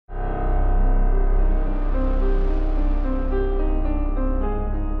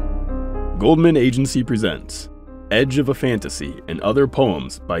Goldman Agency presents Edge of a Fantasy and Other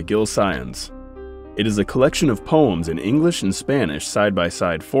Poems by Saenz. It is a collection of poems in English and Spanish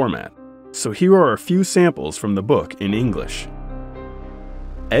side-by-side format, so here are a few samples from the book in English.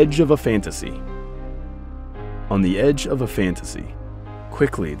 Edge of a Fantasy. On the edge of a fantasy,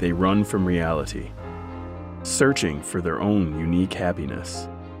 quickly they run from reality, searching for their own unique happiness,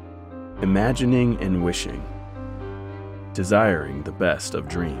 imagining and wishing, desiring the best of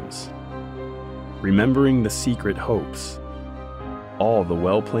dreams, remembering the secret hopes, all the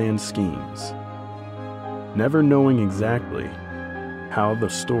well-planned schemes, never knowing exactly how the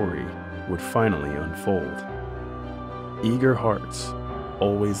story would finally unfold. Eager hearts,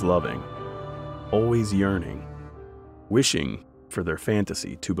 always loving, always yearning, wishing for their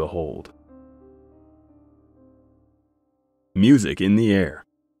fantasy to behold. Music in the air.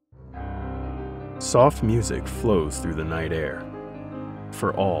 Soft music flows through the night air,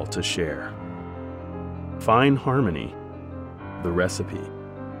 for all to share. Fine harmony, the recipe.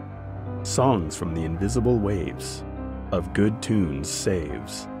 Songs from the invisible waves of good tunes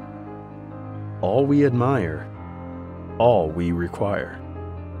saves. All we admire, all we require.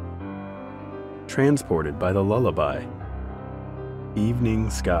 Transported by the lullaby, evening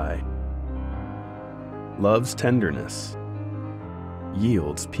sky. Love's tenderness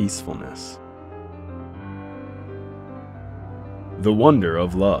yields peacefulness. The wonder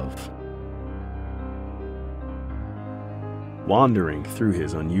of love. Wandering through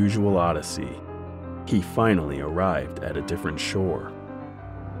his unusual odyssey, he finally arrived at a different shore,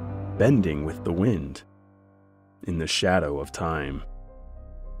 bending with the wind in the shadow of time.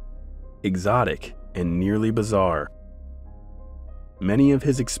 Exotic and nearly bizarre, many of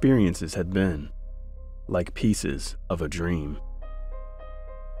his experiences had been like pieces of a dream,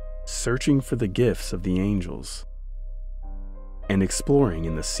 searching for the gifts of the angels and exploring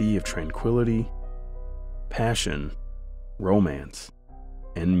in the sea of tranquility, passion, romance,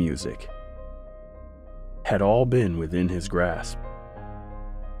 and music had all been within his grasp.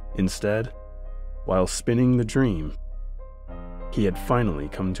 Instead, while spinning the dream, he had finally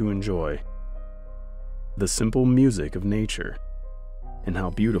come to enjoy the simple music of nature and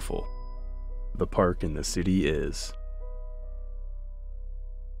how beautiful the park in the city is.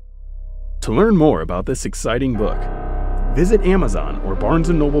 To learn more about this exciting book, visit Amazon or Barnes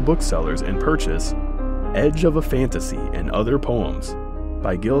 & Noble booksellers and purchase Edge of a Fantasy and Other Poems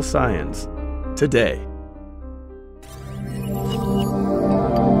by Saenz today.